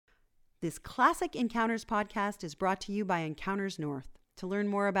This Classic Encounters podcast is brought to you by Encounters North. To learn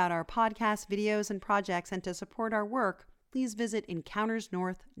more about our podcasts, videos, and projects, and to support our work, please visit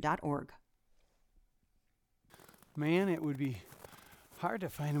encountersnorth.org. Man, it would be hard to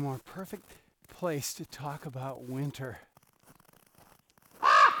find a more perfect place to talk about winter.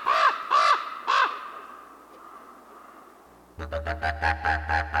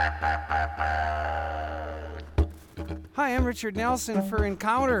 Hi, I'm Richard Nelson for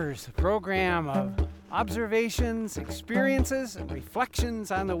Encounters, a program of observations, experiences, and reflections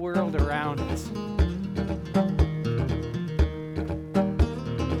on the world around us.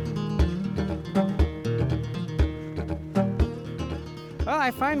 Well, I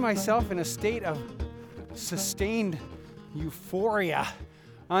find myself in a state of sustained euphoria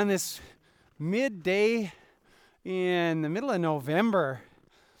on this midday in the middle of November.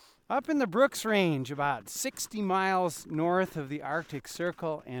 Up in the Brooks Range, about 60 miles north of the Arctic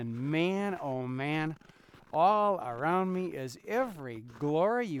Circle, and man, oh man, all around me is every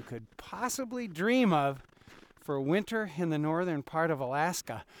glory you could possibly dream of for winter in the northern part of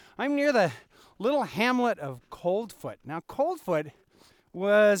Alaska. I'm near the little hamlet of Coldfoot. Now, Coldfoot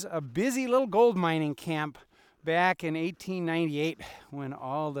was a busy little gold mining camp back in 1898 when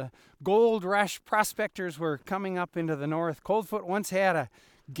all the gold rush prospectors were coming up into the north. Coldfoot once had a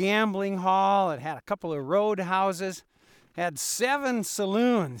gambling hall. It had a couple of roadhouses, had 7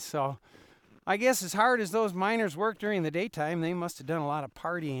 saloons. So I guess as hard as those miners worked during the daytime, they must have done a lot of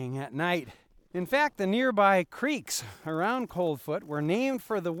partying at night. In fact, the nearby creeks around Coldfoot were named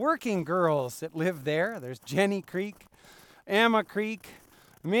for the working girls that lived there. There's Jenny Creek, Emma Creek,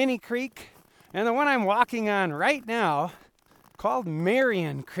 Minnie Creek, and the one I'm walking on right now called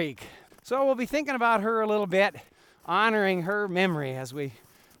Marion Creek. So we'll be thinking about her a little bit, honoring her memory as we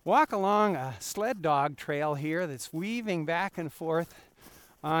walk along a sled dog trail here that's weaving back and forth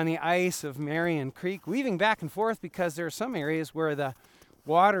on the ice of Marion Creek. Weaving back and forth because there are some areas where the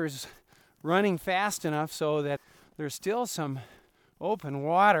water's running fast enough so that there's still some open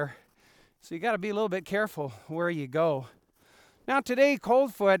water. So you got to be a little bit careful where you go. Now today,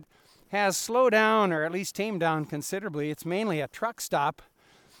 Coldfoot has slowed down, or at least tamed down considerably. It's mainly a truck stop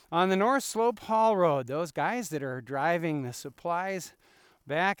on the North Slope Haul Road. Those guys that are driving the supplies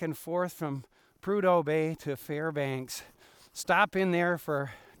back and forth from Prudhoe Bay to Fairbanks stop in there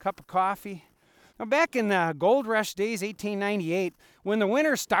for a cup of coffee. Now, back in the gold rush days, 1898, when the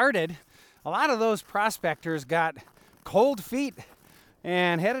winter started, a lot of those prospectors got cold feet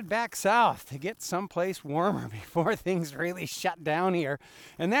and headed back south to get someplace warmer before things really shut down here.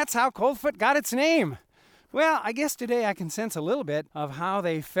 And that's how Coldfoot got its name. Well, I guess today I can sense a little bit of how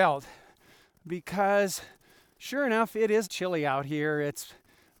they felt, because sure enough, it is chilly out here. It's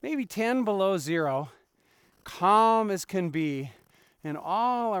maybe 10 below zero, calm as can be, and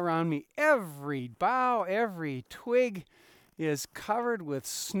all around me, every bough, every twig is covered with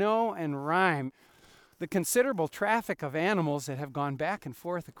snow and rime. The considerable traffic of animals that have gone back and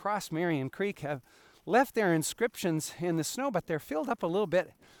forth across Marion Creek have left their inscriptions in the snow, but they're filled up a little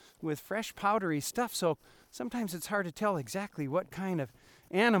bit with fresh powdery stuff, so sometimes it's hard to tell exactly what kind of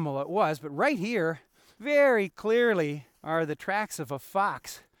animal it was. But right here, very clearly, are the tracks of a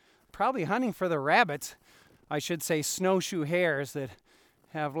fox, probably hunting for the rabbits, I should say snowshoe hares, that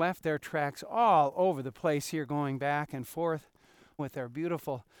have left their tracks all over the place here, going back and forth with their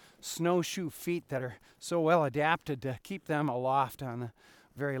beautiful snowshoe feet that are so well adapted to keep them aloft on the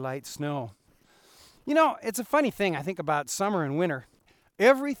very light snow. You know, it's a funny thing I think about summer and winter.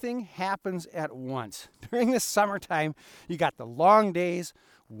 Everything happens at once. During the summertime, you got the long days,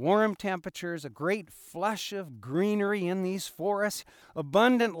 warm temperatures, a great flush of greenery in these forests,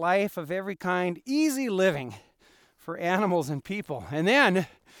 abundant life of every kind, easy living for animals and people. And then,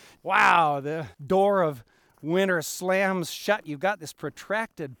 wow, the door of winter slams shut. You've got this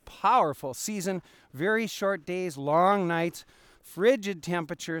protracted, powerful season, very short days, long nights, frigid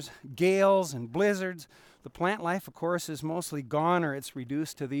temperatures, gales and blizzards. The plant life, of course, is mostly gone, or it's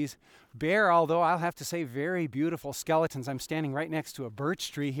reduced to these bare, although I'll have to say very beautiful skeletons. I'm standing right next to a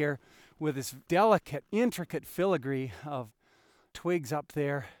birch tree here with this delicate, intricate filigree of twigs up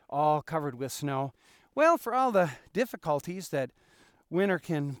there, all covered with snow. Well, for all the difficulties that winter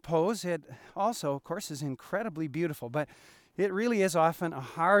can pose, it also, of course, is incredibly beautiful, but it really is often a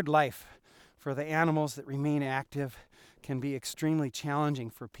hard life for the animals that remain active, can be extremely challenging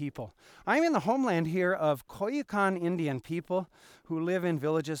for people. I'm in the homeland here of Koyukon Indian people who live in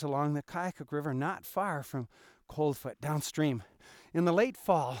villages along the Kayakuk River, not far from Coldfoot, downstream. In the late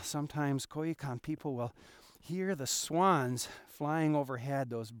fall, sometimes Koyukon people will hear the swans flying overhead,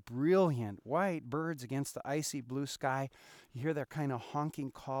 those brilliant white birds against the icy blue sky. You hear their kind of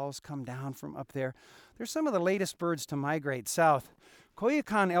honking calls come down from up there. They're some of the latest birds to migrate south.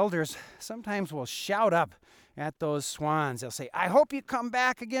 Koyukon elders sometimes will shout up at those swans. They'll say, "I hope you come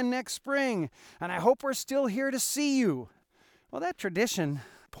back again next spring, and I hope we're still here to see you." Well, that tradition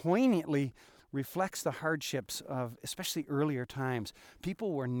poignantly reflects the hardships of especially earlier times.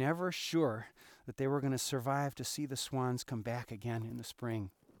 People were never sure that they were going to survive to see the swans come back again in the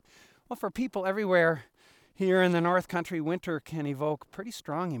spring. Well, for people everywhere here in the North Country, winter can evoke pretty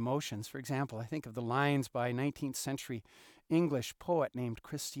strong emotions. For example, I think of the lines by 19th century English poet named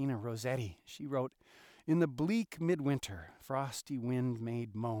Christina Rossetti. She wrote, "In the bleak midwinter, frosty wind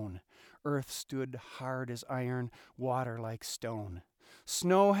made moan. Earth stood hard as iron, water like stone.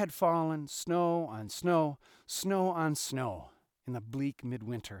 Snow had fallen, snow on snow, snow on snow, in the bleak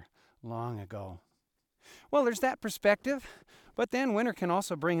midwinter long ago." Well, there's that perspective, but then winter can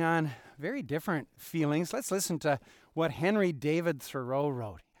also bring on very different feelings. Let's listen to what Henry David Thoreau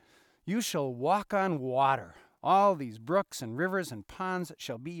wrote. "You shall walk on water. All these brooks and rivers and ponds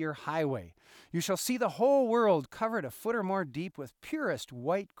shall be your highway. You shall see the whole world covered a foot or more deep with purest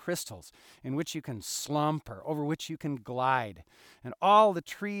white crystals, in which you can slump or over which you can glide, and all the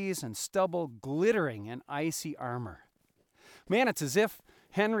trees and stubble glittering in icy armor." Man, it's as if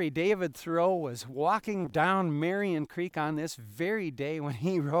Henry David Thoreau was walking down Marion Creek on this very day when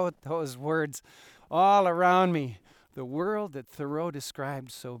he wrote those words, "All around me, the world that Thoreau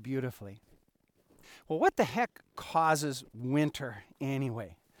described so beautifully." Well, what the heck causes winter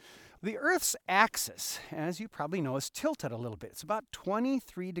anyway? The Earth's axis, as you probably know, is tilted a little bit. It's about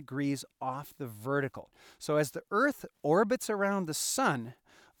 23 degrees off the vertical. So as the Earth orbits around the sun,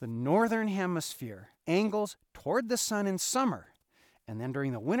 the northern hemisphere angles toward the sun in summer. And then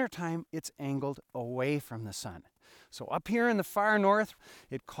during the wintertime, it's angled away from the sun. So up here in the far north,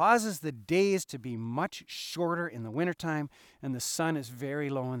 it causes the days to be much shorter in the wintertime, and the sun is very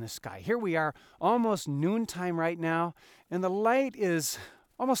low in the sky. Here we are, almost noontime right now, and the light is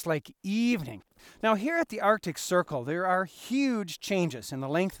almost like evening. Now here at the Arctic Circle, there are huge changes in the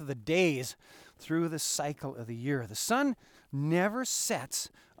length of the days through the cycle of the year. The sun never sets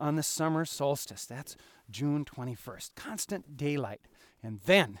on the summer solstice. That's June 21st. Constant daylight. And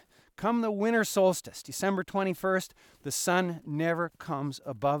then, come the winter solstice, December 21st, the sun never comes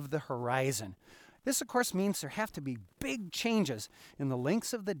above the horizon. This, of course, means there have to be big changes in the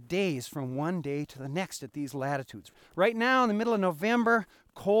lengths of the days from one day to the next at these latitudes. Right now, in the middle of November,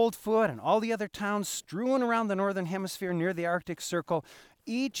 Coldfoot and all the other towns strewn around the northern hemisphere near the Arctic Circle,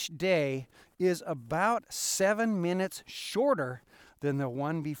 each day is about 7 minutes shorter than the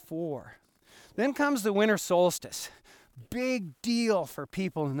one before. Then comes the winter solstice. Big deal for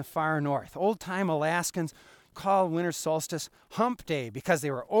people in the far north. Old-time Alaskans call winter solstice hump day because they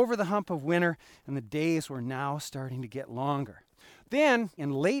were over the hump of winter and the days were now starting to get longer. Then,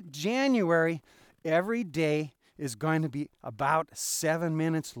 in late January, every day is going to be about 7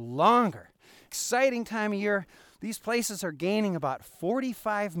 minutes longer. Exciting time of year. These places are gaining about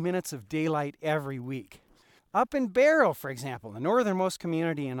 45 minutes of daylight every week. Up in Barrow, for example, the northernmost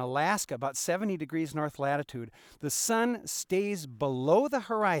community in Alaska, about 70 degrees north latitude, the sun stays below the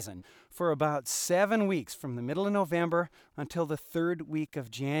horizon for about 7 weeks, from the middle of November until the third week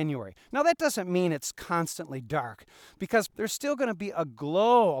of January. Now, that doesn't mean it's constantly dark, because there's still going to be a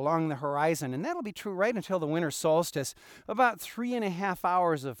glow along the horizon, and that'll be true right until the winter solstice, about 3.5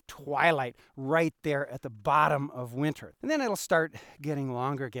 hours of twilight right there at the bottom of winter. And then it'll start getting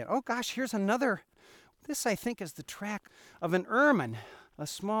longer again. Oh gosh, here's another. This, I think, is the track of an ermine, a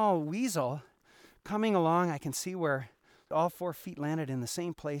small weasel coming along. I can see where all 4 feet landed in the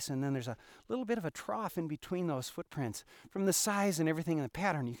same place, and then there's a little bit of a trough in between those footprints. From the size and everything in the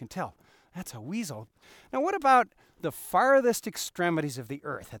pattern, you can tell that's a weasel. Now, what about the farthest extremities of the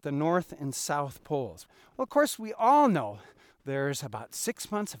Earth at the North and South poles? Well, of course, we all know there's about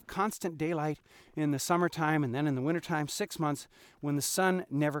 6 months of constant daylight in the summertime, and then in the wintertime, 6 months when the sun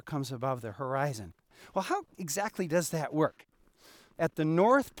never comes above the horizon. Well, how exactly does that work? At the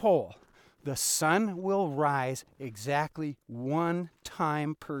North Pole, the sun will rise exactly 1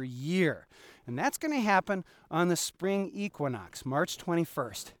 time per year. And that's going to happen on the spring equinox, March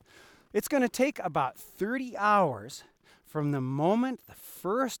 21st. It's going to take about 30 hours from the moment the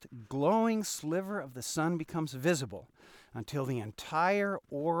first glowing sliver of the sun becomes visible until the entire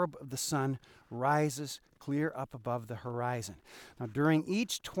orb of the sun rises clear up above the horizon. Now, during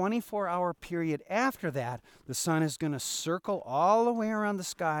each 24-hour period after that, the sun is going to circle all the way around the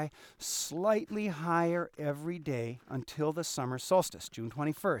sky, slightly higher every day until the summer solstice, June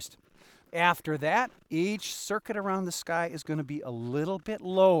 21st. After that, each circuit around the sky is going to be a little bit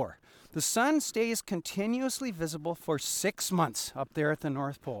lower. The sun stays continuously visible for 6 months up there at the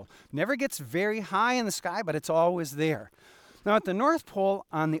North Pole. Never gets very high in the sky, but it's always there. Now at the North Pole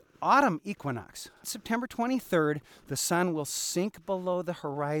on the autumn equinox, September 23rd, the sun will sink below the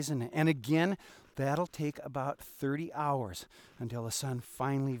horizon, and again, that'll take about 30 hours until the sun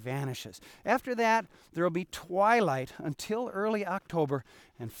finally vanishes. After that, there will be twilight until early October,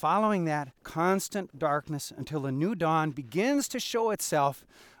 and following that, constant darkness until the new dawn begins to show itself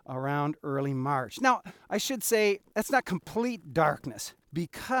around early March. Now, I should say that's not complete darkness,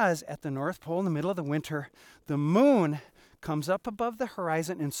 because at the North Pole in the middle of the winter, the moon comes up above the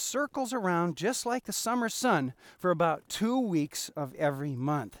horizon and circles around just like the summer sun for about 2 weeks of every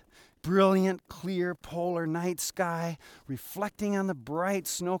month. Brilliant, clear polar night sky, reflecting on the bright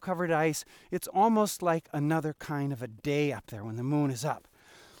snow-covered ice. It's almost like another kind of a day up there when the moon is up.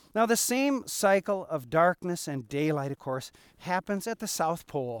 Now, the same cycle of darkness and daylight, of course, happens at the South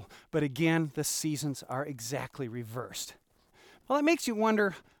Pole, but again, the seasons are exactly reversed. Well, it makes you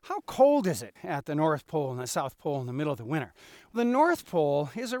wonder, how cold is it at the North Pole and the South Pole in the middle of the winter? Well, the North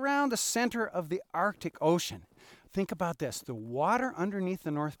Pole is around the center of the Arctic Ocean. Think about this. The water underneath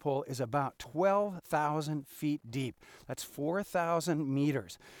the North Pole is about 12,000 feet deep. That's 4,000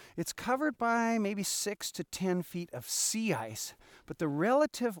 meters. It's covered by maybe 6 to 10 feet of sea ice, but the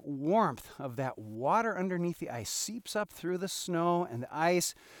relative warmth of that water underneath the ice seeps up through the snow and the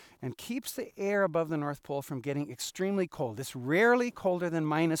ice and keeps the air above the North Pole from getting extremely cold. It's rarely colder than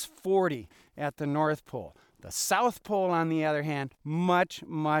minus 40 at the North Pole. The South Pole, on the other hand, much,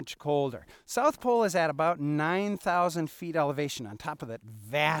 much colder. South Pole is at about 9,000 feet elevation on top of that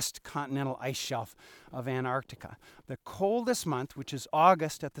vast continental ice shelf of Antarctica. The coldest month, which is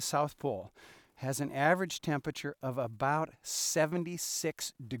August at the South Pole, has an average temperature of about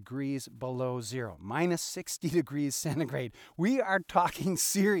 76 degrees below zero, minus 60 degrees centigrade. We are talking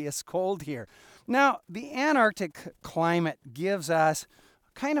serious cold here. Now, the Antarctic climate gives us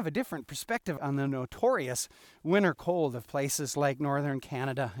kind of a different perspective on the notorious winter cold of places like northern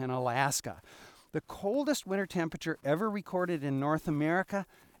Canada and Alaska. The coldest winter temperature ever recorded in North America,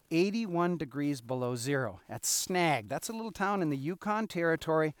 81 degrees below zero at Snag. That's a little town in the Yukon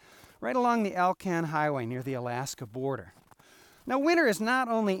Territory, right along the Alcan Highway near the Alaska border. Now, winter is not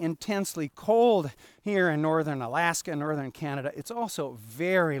only intensely cold here in northern Alaska and northern Canada, it's also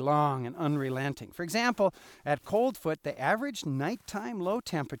very long and unrelenting. For example, at Coldfoot, the average nighttime low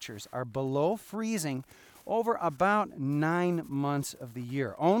temperatures are below freezing over about 9 months of the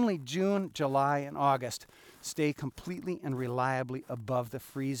year. Only June, July, and August stay completely and reliably above the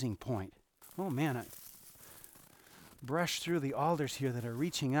freezing point. Oh man, I brush through the alders here that are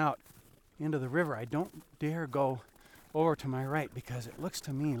reaching out into the river. I don't dare go over to my right because it looks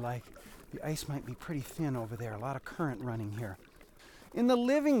to me like the ice might be pretty thin over there. A lot of current running here. In the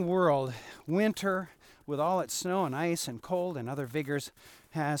living world, winter, with all its snow and ice and cold and other vigors,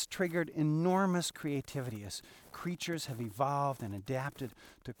 has triggered enormous creativity as creatures have evolved and adapted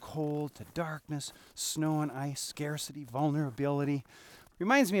to cold, to darkness, snow and ice, scarcity, vulnerability.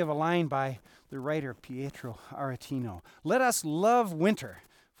 Reminds me of a line by the writer Pietro Aretino. Let us love winter,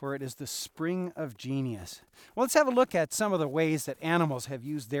 for it is the spring of genius. Well, let's have a look at some of the ways that animals have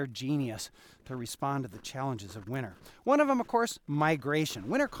used their genius to respond to the challenges of winter. One of them, of course, migration.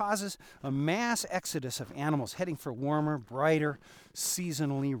 Winter causes a mass exodus of animals heading for warmer, brighter,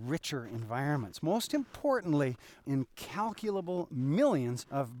 seasonally richer environments. Most importantly, incalculable millions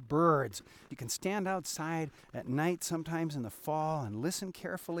of birds. You can stand outside at night sometimes in the fall and listen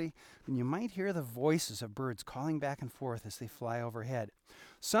carefully, and you might hear the voices of birds calling back and forth as they fly overhead.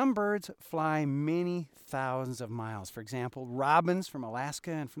 Some birds fly many thousands of miles. For example, robins from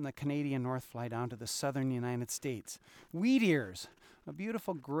Alaska and from the Canadian North fly down to the southern United States. Wheatears, a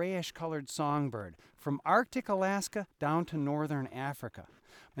beautiful grayish-colored songbird, from Arctic Alaska down to northern Africa.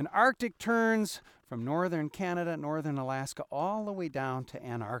 And Arctic terns from northern Canada, northern Alaska, all the way down to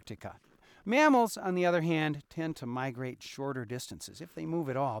Antarctica. Mammals, on the other hand, tend to migrate shorter distances, if they move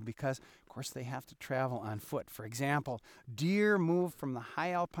at all, because, of course, they have to travel on foot. For example, deer move from the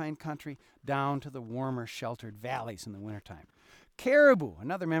high alpine country down to the warmer, sheltered valleys in the wintertime. Caribou,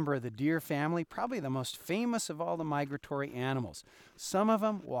 another member of the deer family, probably the most famous of all the migratory animals. Some of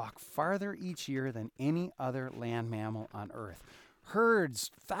them walk farther each year than any other land mammal on Earth.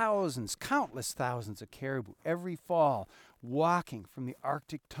 Herds, thousands, countless thousands of caribou every fall, walking from the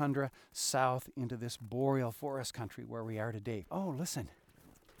Arctic tundra south into this boreal forest country where we are today. Oh, listen.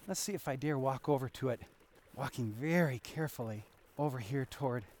 Let's see if I dare walk over to it, walking very carefully over here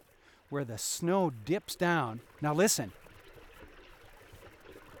toward where the snow dips down. Now listen.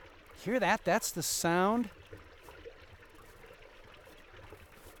 Hear that? That's the sound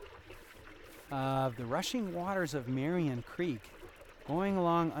of the rushing waters of Marion Creek going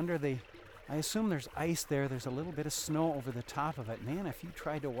along under the, I assume there's ice there. There's a little bit of snow over the top of it. Man, if you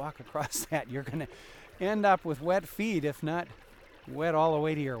tried to walk across that, you're going to end up with wet feet, if not wet all the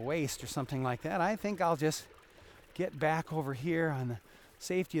way to your waist or something like that. I think I'll just get back over here on the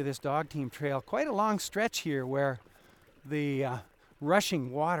safety of this dog team trail. Quite a long stretch here where the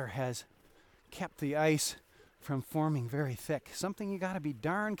rushing water has kept the ice from forming very thick. Something you got to be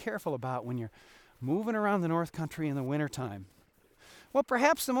darn careful about when you're moving around the North Country in the wintertime. Well,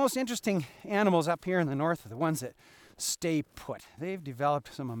 perhaps the most interesting animals up here in the north are the ones that stay put. They've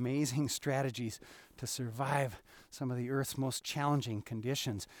developed some amazing strategies to survive some of the Earth's most challenging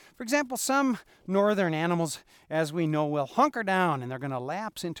conditions. For example, some northern animals, as we know, will hunker down and they're going to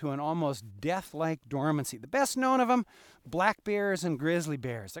lapse into an almost death-like dormancy. The best known of them, black bears and grizzly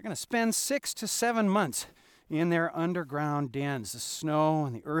bears. They're going to spend 6 to 7 months in their underground dens. The snow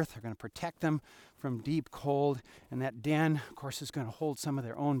and the earth are going to protect them from deep cold, and that den, of course, is going to hold some of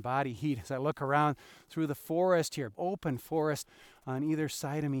their own body heat. As I look around through the forest here, open forest on either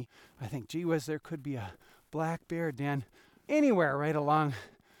side of me, I think, gee whiz, there could be a black bear den anywhere right along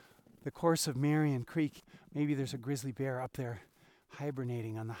the course of Marion Creek. Maybe there's a grizzly bear up there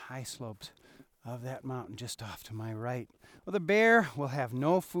hibernating on the high slopes of that mountain just off to my right. Well, the bear will have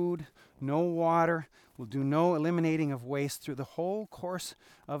no food, no water, will do no eliminating of waste through the whole course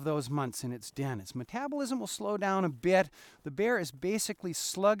of those months in its den. Its metabolism will slow down a bit. The bear is basically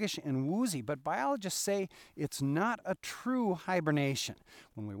sluggish and woozy, but biologists say it's not a true hibernation.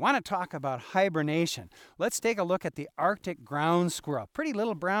 When we want to talk about hibernation, let's take a look at the Arctic ground squirrel. Pretty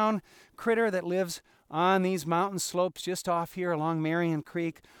little brown critter that lives on these mountain slopes just off here along Marion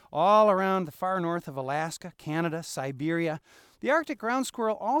Creek, all around the far north of Alaska, Canada, Siberia. The Arctic ground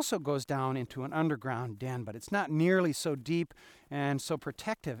squirrel also goes down into an underground den, but it's not nearly so deep and so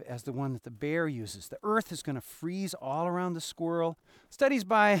protective as the one that the bear uses. The earth is going to freeze all around the squirrel. Studies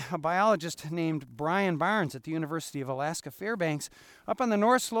by a biologist named Brian Barnes at the University of Alaska Fairbanks, up on the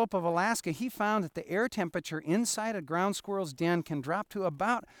north slope of Alaska, he found that the air temperature inside a ground squirrel's den can drop to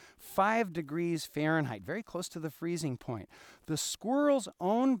about 5 degrees Fahrenheit, very close to the freezing point. The squirrel's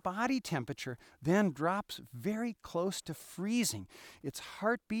own body temperature then drops very close to freezing. Its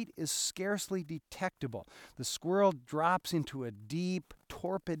heartbeat is scarcely detectable. The squirrel drops into a deep,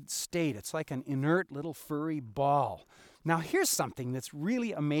 torpid state. It's like an inert little furry ball. Now, here's something that's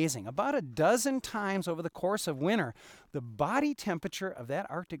really amazing. About a dozen times over the course of winter, the body temperature of that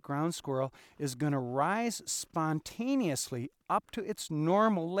Arctic ground squirrel is going to rise spontaneously up to its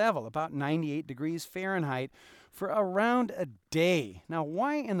normal level, about 98 degrees Fahrenheit, for around a day. Now,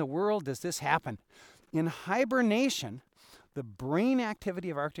 why in the world does this happen? In hibernation, the brain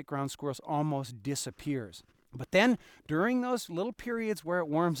activity of Arctic ground squirrels almost disappears. But then, during those little periods where it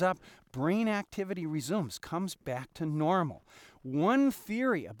warms up, brain activity resumes, comes back to normal. One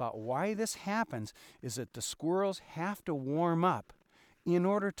theory about why this happens is that the squirrels have to warm up in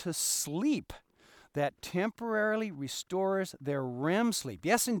order to sleep. That temporarily restores their REM sleep.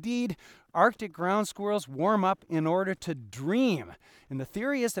 Yes, indeed, Arctic ground squirrels warm up in order to dream. And the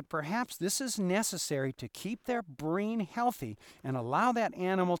theory is that perhaps this is necessary to keep their brain healthy and allow that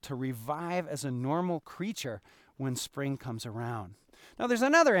animal to revive as a normal creature when spring comes around. Now, there's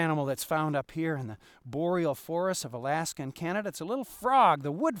another animal that's found up here in the boreal forests of Alaska and Canada. It's a little frog,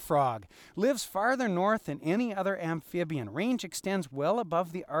 the wood frog. Lives farther north than any other amphibian. Range extends well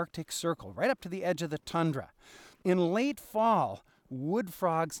above the Arctic Circle, right up to the edge of the tundra. In late fall, wood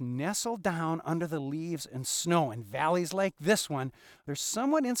frogs nestle down under the leaves and snow. In valleys like this one, they're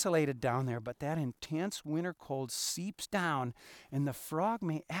somewhat insulated down there, but that intense winter cold seeps down, and the frog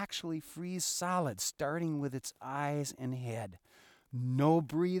may actually freeze solid, starting with its eyes and head. No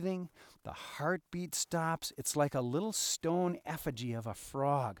breathing, the heartbeat stops. It's like a little stone effigy of a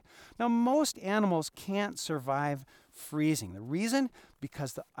frog. Now, most animals can't survive freezing. The reason?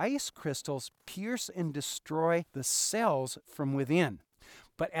 Because the ice crystals pierce and destroy the cells from within.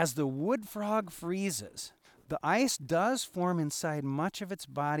 But as the wood frog freezes, the ice does form inside much of its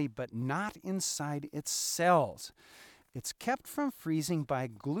body, but not inside its cells. It's kept from freezing by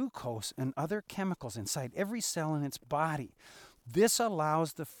glucose and other chemicals inside every cell in its body. This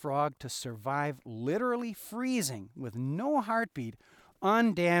allows the frog to survive literally freezing with no heartbeat,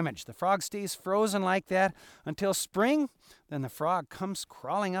 undamaged. The frog stays frozen like that until spring. Then the frog comes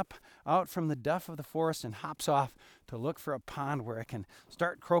crawling up out from the duff of the forest and hops off to look for a pond where it can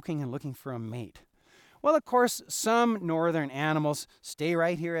start croaking and looking for a mate. Well, of course, some northern animals stay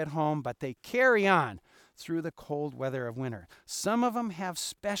right here at home, but they carry on through the cold weather of winter. Some of them have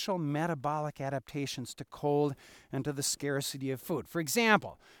special metabolic adaptations to cold and to the scarcity of food. For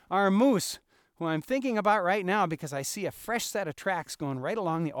example, our moose, who I'm thinking about right now because I see a fresh set of tracks going right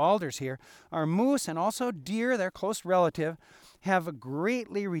along the alders here. Our moose and also deer, their close relative, have a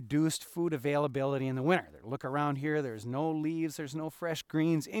greatly reduced food availability in the winter. Look around here, there's no leaves, there's no fresh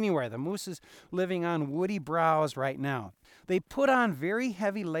greens anywhere. The moose is living on woody browse right now. They put on very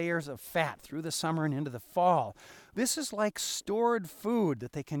heavy layers of fat through the summer and into the fall. This is like stored food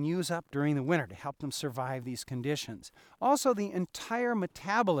that they can use up during the winter to help them survive these conditions. Also, the entire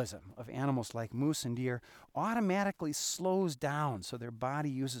metabolism of animals like moose and deer automatically slows down, so their body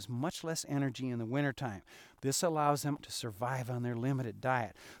uses much less energy in the wintertime. This allows them to survive on their limited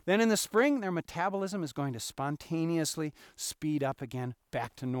diet. Then in the spring, their metabolism is going to spontaneously speed up again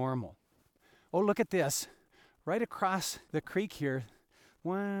back to normal. Oh, look at this. Right across the creek here,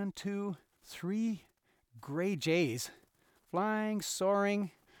 1, 2, 3 gray jays flying,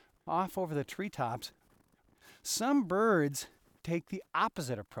 soaring off over the treetops. Some birds take the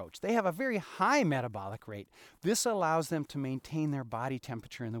opposite approach. They have a very high metabolic rate. This allows them to maintain their body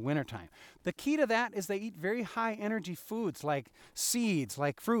temperature in the wintertime. The key to that is they eat very high energy foods like seeds,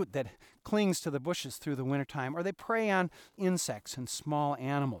 like fruit that clings to the bushes through the wintertime, or they prey on insects and small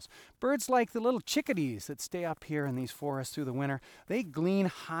animals. Birds like the little chickadees that stay up here in these forests through the winter, they glean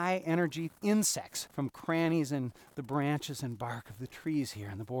high energy insects from crannies in the branches and bark of the trees here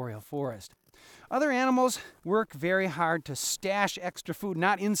in the boreal forest. Other animals work very hard to stash extra food,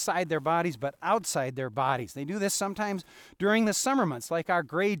 not inside their bodies, but outside their bodies. They do this sometimes during the summer months, like our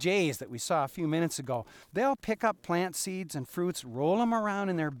gray jays that we saw a few minutes ago. They'll pick up plant seeds and fruits, roll them around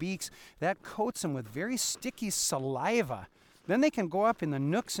in their beaks. That coats them with very sticky saliva. Then they can go up in the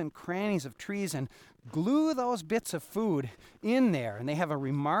nooks and crannies of trees and glue those bits of food in there. And they have a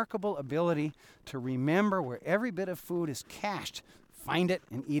remarkable ability to remember where every bit of food is cached, find it,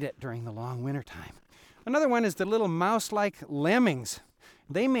 and eat it during the long winter time. Another one is the little mouse-like lemmings.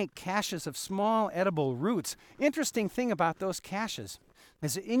 They make caches of small edible roots. Interesting thing about those caches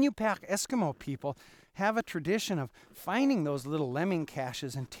is the Inupiaq Eskimo people have a tradition of finding those little lemming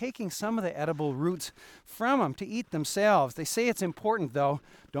caches and taking some of the edible roots from them to eat themselves. They say it's important, though.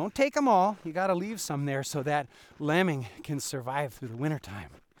 Don't take them all. You got to leave some there so that lemming can survive through the wintertime.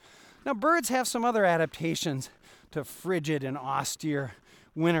 Now, birds have some other adaptations to frigid and austere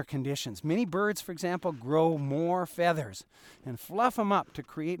winter conditions. Many birds, for example, grow more feathers and fluff them up to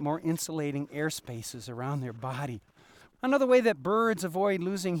create more insulating air spaces around their body. Another way that birds avoid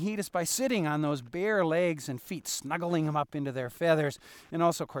losing heat is by sitting on those bare legs and feet, snuggling them up into their feathers, and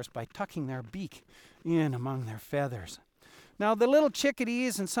also, of course, by tucking their beak in among their feathers. Now, the little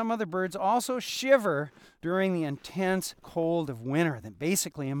chickadees and some other birds also shiver during the intense cold of winter that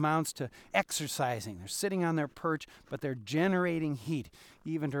basically amounts to exercising. They're sitting on their perch, but they're generating heat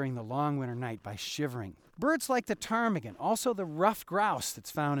even during the long winter night by shivering. Birds like the ptarmigan, also the ruffed grouse that's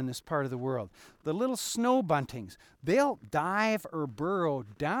found in this part of the world, the little snow buntings, they'll dive or burrow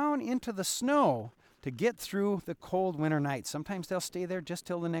down into the snow to get through the cold winter nights. Sometimes they'll stay there just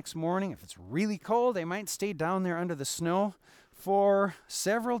till the next morning. If it's really cold, they might stay down there under the snow for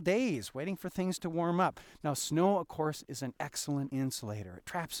several days, waiting for things to warm up. Now, snow, of course, is an excellent insulator. It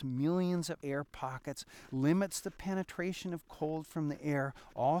traps millions of air pockets, limits the penetration of cold from the air,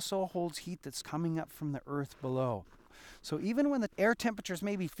 also holds heat that's coming up from the earth below. So even when the air temperature is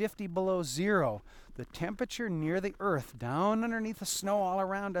maybe 50 below zero, the temperature near the earth, down underneath the snow all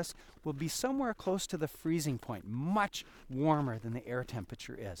around us, will be somewhere close to the freezing point, much warmer than the air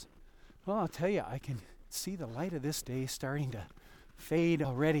temperature is. Well, I'll tell you, I can see the light of this day starting to fade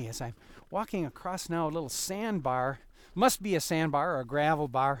already as I'm walking across now a little sandbar. Must be a sandbar or a gravel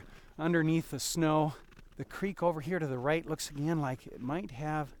bar underneath the snow. The creek over here to the right looks again like it might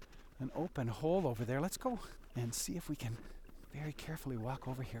have an open hole over there. Let's go and see if we can very carefully walk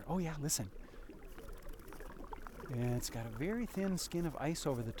over here. Oh yeah, listen. It's got a very thin skin of ice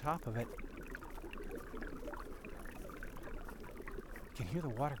over the top of it. You can hear the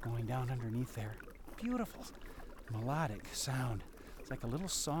water going down underneath there. Beautiful melodic sound. It's like a little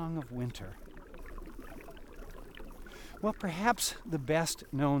song of winter. Well, perhaps the best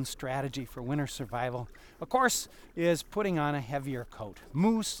known strategy for winter survival, of course, is putting on a heavier coat.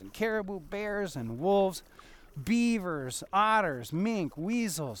 Moose and caribou, bears and wolves, beavers, otters, mink,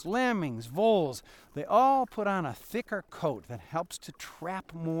 weasels, lemmings, voles, they all put on a thicker coat that helps to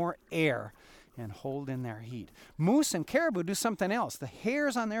trap more air and hold in their heat. Moose and caribou do something else. The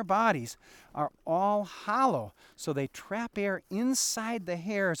hairs on their bodies are all hollow, so they trap air inside the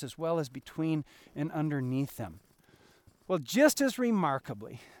hairs as well as between and underneath them. Well, just as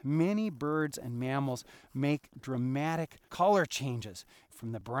remarkably, many birds and mammals make dramatic color changes,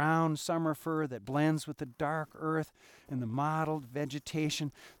 from the brown summer fur that blends with the dark earth and the mottled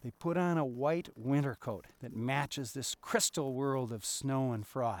vegetation. They put on a white winter coat that matches this crystal world of snow and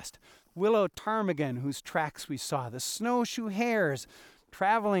frost. Willow ptarmigan, whose tracks we saw, the snowshoe hares,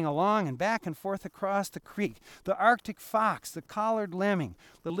 traveling along and back and forth across the creek, the Arctic fox, the collared lemming,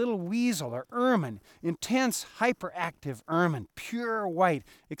 the little weasel or ermine, intense hyperactive ermine, pure white,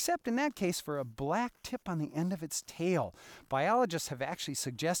 except in that case for a black tip on the end of its tail. Biologists have actually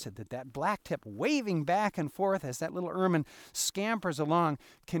suggested that black tip waving back and forth as that little ermine scampers along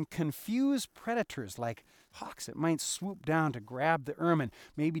can confuse predators like hawks that might swoop down to grab the ermine,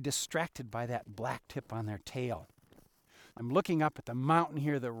 maybe distracted by that black tip on their tail. I'm looking up at the mountain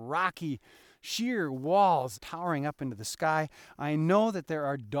here, the rocky, sheer walls towering up into the sky. I know that there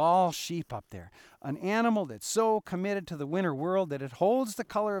are Dall sheep up there, an animal that's so committed to the winter world that it holds the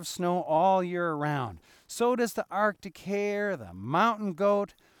color of snow all year round. So does the Arctic hare, the mountain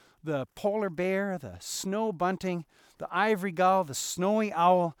goat, the polar bear, the snow bunting, the ivory gull, the snowy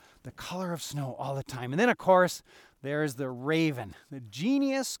owl, the color of snow all the time. And then, of course, there's the raven, the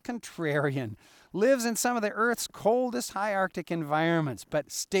genius contrarian. Lives in some of the Earth's coldest high Arctic environments, but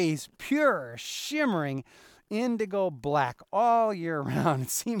stays pure, shimmering indigo black all year round. It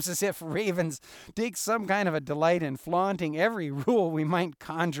seems as if ravens take some kind of a delight in flaunting every rule we might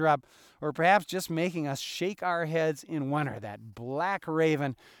conjure up, or perhaps just making us shake our heads in wonder, that black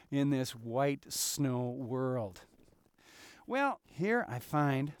raven in this white snow world. Well, here I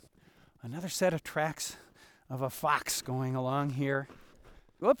find another set of tracks of a fox going along here.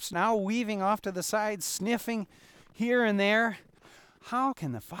 Whoops, now weaving off to the side, sniffing here and there. How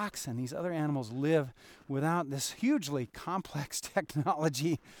can the fox and these other animals live without this hugely complex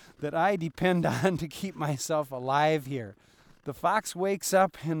technology that I depend on to keep myself alive here? The fox wakes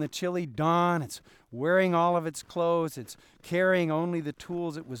up in the chilly dawn. It's wearing all of its clothes. It's carrying only the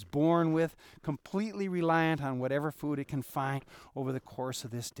tools it was born with, completely reliant on whatever food it can find over the course of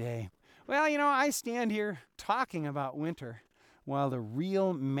this day. Well, I stand here talking about winter, while the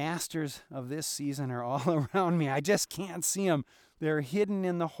real masters of this season are all around me. I just can't see them. They're hidden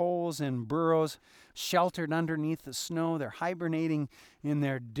in the holes and burrows, sheltered underneath the snow. They're hibernating in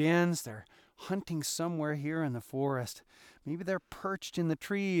their dens. They're hunting somewhere here in the forest. Maybe they're perched in the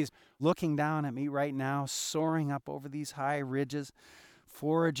trees, looking down at me right now, soaring up over these high ridges,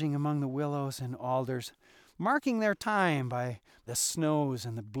 foraging among the willows and alders, marking their time by the snows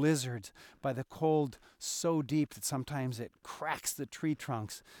and the blizzards, by the cold so deep that sometimes it cracks the tree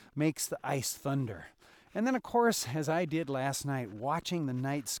trunks, makes the ice thunder. And then, of course, as I did last night, watching the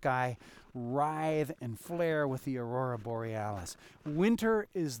night sky writhe and flare with the aurora borealis. Winter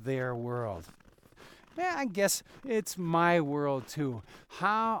is their world. Yeah, I guess it's my world too.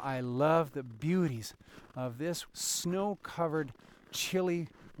 How I love the beauties of this snow-covered, chilly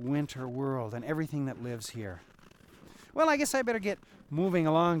winter world and everything that lives here. Well, I guess I better get moving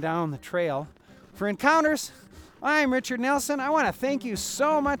along down the trail. For Encounters, I'm Richard Nelson. I want to thank you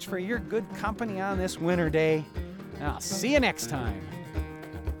so much for your good company on this winter day. And I'll see you next time.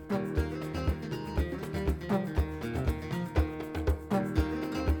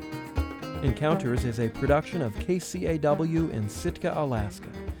 Encounters is a production of KCAW in Sitka, Alaska.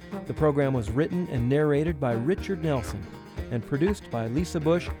 The program was written and narrated by Richard Nelson and produced by Lisa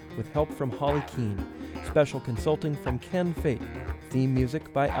Bush with help from Holly Keene. Special consulting from Ken Fate. Theme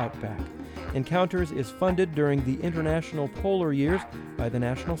music by Outback. Encounters is funded during the International Polar Years by the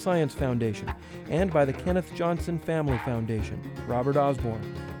National Science Foundation and by the Kenneth Johnson Family Foundation, Robert Osborne,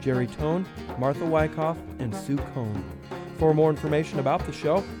 Jerry Tone, Martha Wyckoff, and Sue Cohn. For more information about the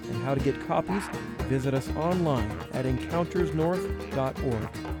show and how to get copies, visit us online at encountersnorth.org.